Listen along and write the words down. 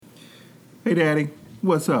Hey, Daddy,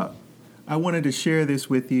 what's up? I wanted to share this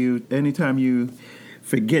with you. Anytime you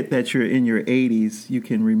forget that you're in your 80s, you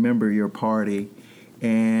can remember your party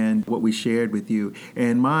and what we shared with you.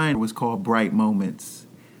 And mine was called Bright Moments.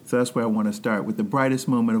 So that's where I want to start with the brightest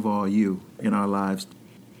moment of all you in our lives.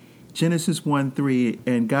 Genesis 1:3,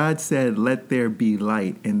 and God said, "Let there be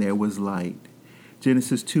light," and there was light.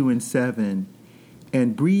 Genesis 2:7,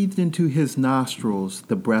 and breathed into his nostrils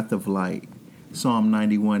the breath of light. Psalm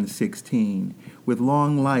 91:16, with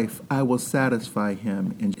long life I will satisfy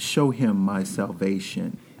him and show him my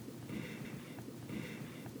salvation.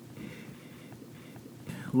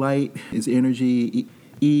 Light is energy.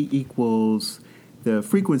 E equals the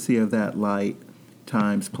frequency of that light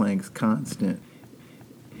times Planck's constant.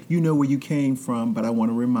 You know where you came from, but I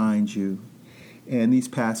want to remind you. And these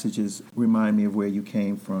passages remind me of where you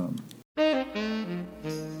came from.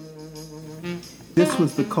 This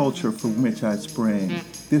was the culture from which I sprang.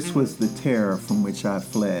 This was the terror from which I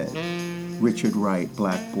fled. Richard Wright,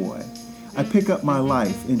 Black Boy. I pick up my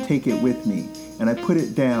life and take it with me, and I put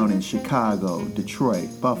it down in Chicago, Detroit,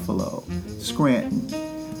 Buffalo, Scranton.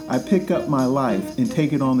 I pick up my life and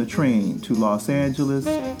take it on the train to Los Angeles,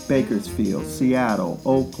 Bakersfield, Seattle,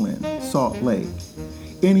 Oakland, Salt Lake.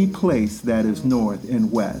 Any place that is north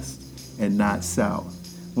and west and not south.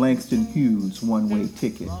 Langston Hughes, one-way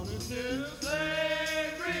ticket.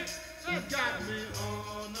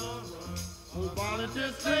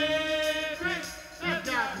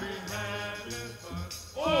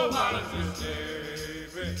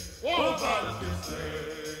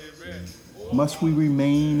 Must we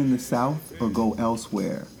remain in the South or go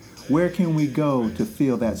elsewhere? Where can we go to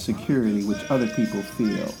feel that security which other people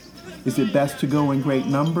feel? Is it best to go in great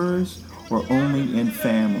numbers or only in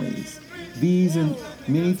families? These and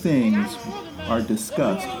many things are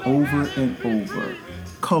discussed over and over.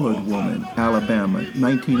 Colored Woman, Alabama,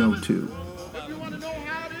 1902.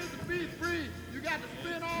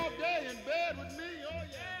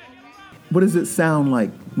 What does it sound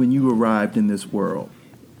like when you arrived in this world?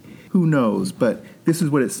 Who knows, but this is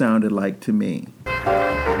what it sounded like to me.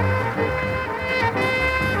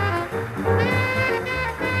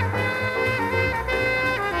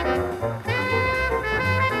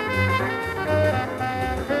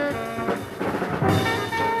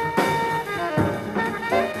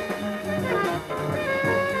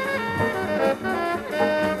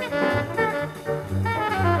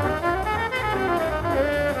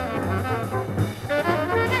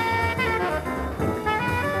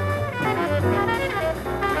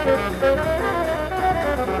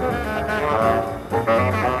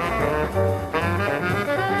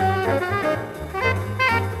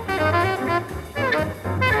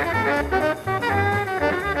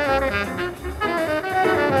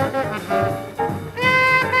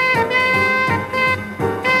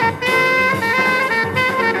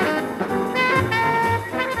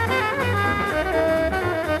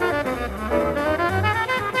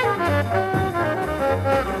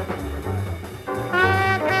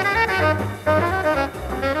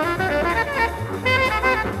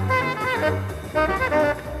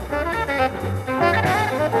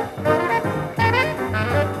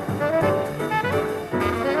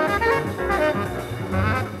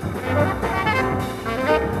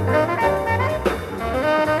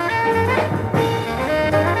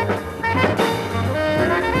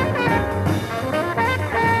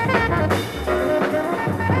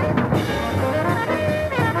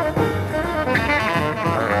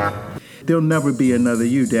 There'll never be another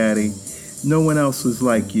you, Daddy. No one else is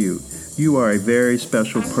like you. You are a very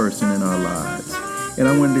special person in our lives. And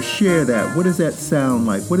I wanted to share that. What does that sound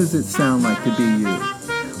like? What does it sound like to be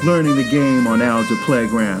you? Learning the game on Alger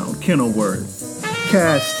Playground, Kenilworth,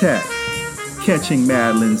 Cass Tech, catching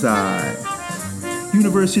Madeline's eye.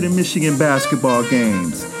 University of Michigan basketball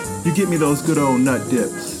games. You get me those good old nut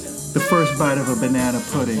dips. The first bite of a banana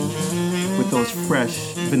pudding with those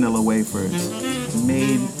fresh vanilla wafers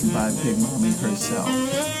made by Big Mommy herself.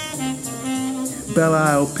 Belle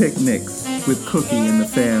Isle picnics with Cookie and the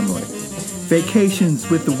family. Vacations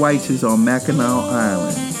with the Weitzes on Mackinac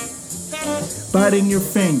Island. Biting your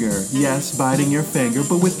finger, yes, biting your finger,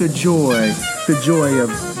 but with the joy of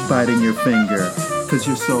biting your finger, because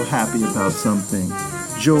you're so happy about something.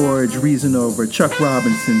 George Reasonover, Chuck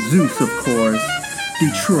Robinson, Zeus, of course,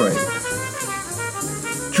 Detroit.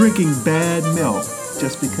 Drinking bad milk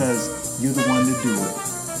just because you're the one to do it.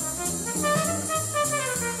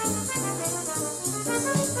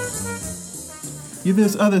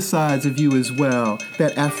 There's other sides of you as well,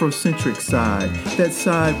 that Afrocentric side, that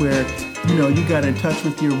side where, you got in touch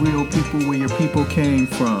with your real people, where your people came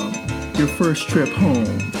from, your first trip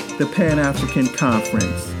home, the Pan-African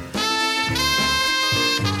Conference,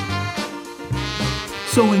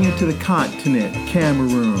 sowing into the continent,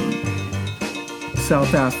 Cameroon,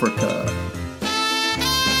 South Africa,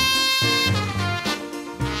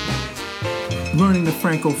 learning the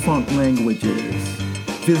Franco-Funk languages,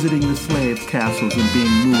 visiting the slave castles and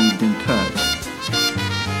being moved and touched.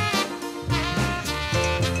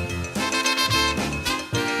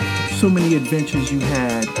 So many adventures you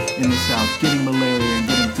had in the South, getting malaria and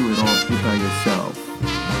getting through it all by yourself.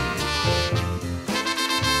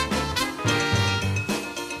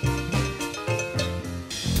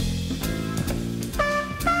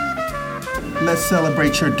 Let's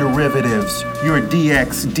celebrate your derivatives, your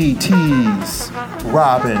DXDTs.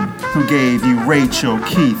 Robin, who gave you Rachel,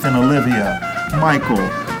 Keith, and Olivia. Michael,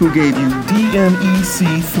 who gave you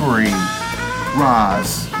DMEC3.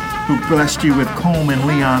 Roz, who blessed you with Coleman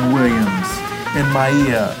Leon Williams. And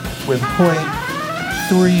Maya with Point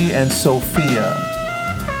 3 and Sophia.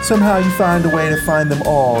 Somehow you find a way to find them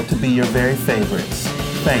all to be your very favorites.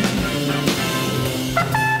 Thank you.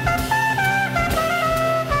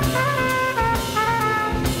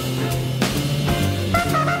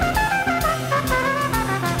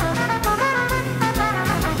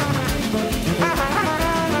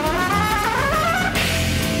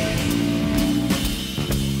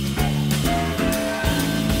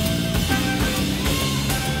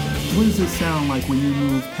 What does it sound like when you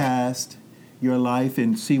move past your life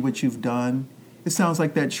and see what you've done? It sounds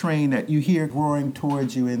like that train that you hear roaring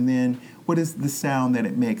towards you, and then what is the sound that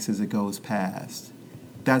it makes as it goes past?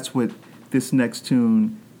 That's what this next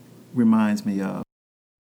tune reminds me of.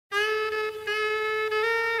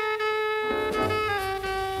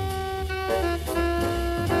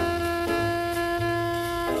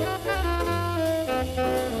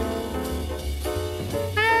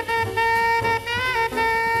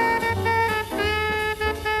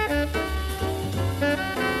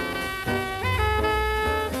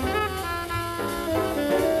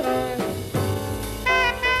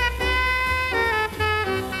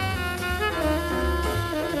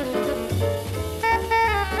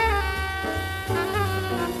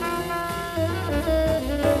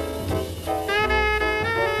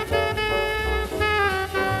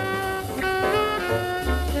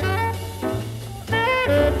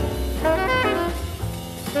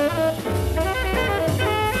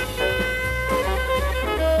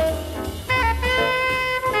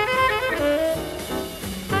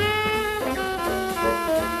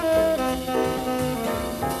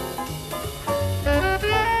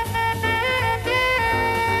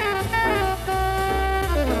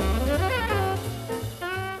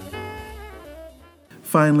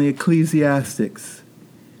 Finally, Ecclesiastes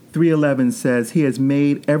 3:11 says, He has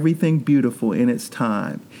made everything beautiful in its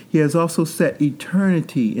time. He has also set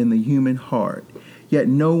eternity in the human heart. Yet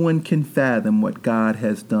no one can fathom what God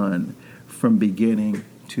has done from beginning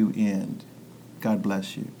to end. God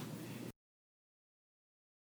bless you.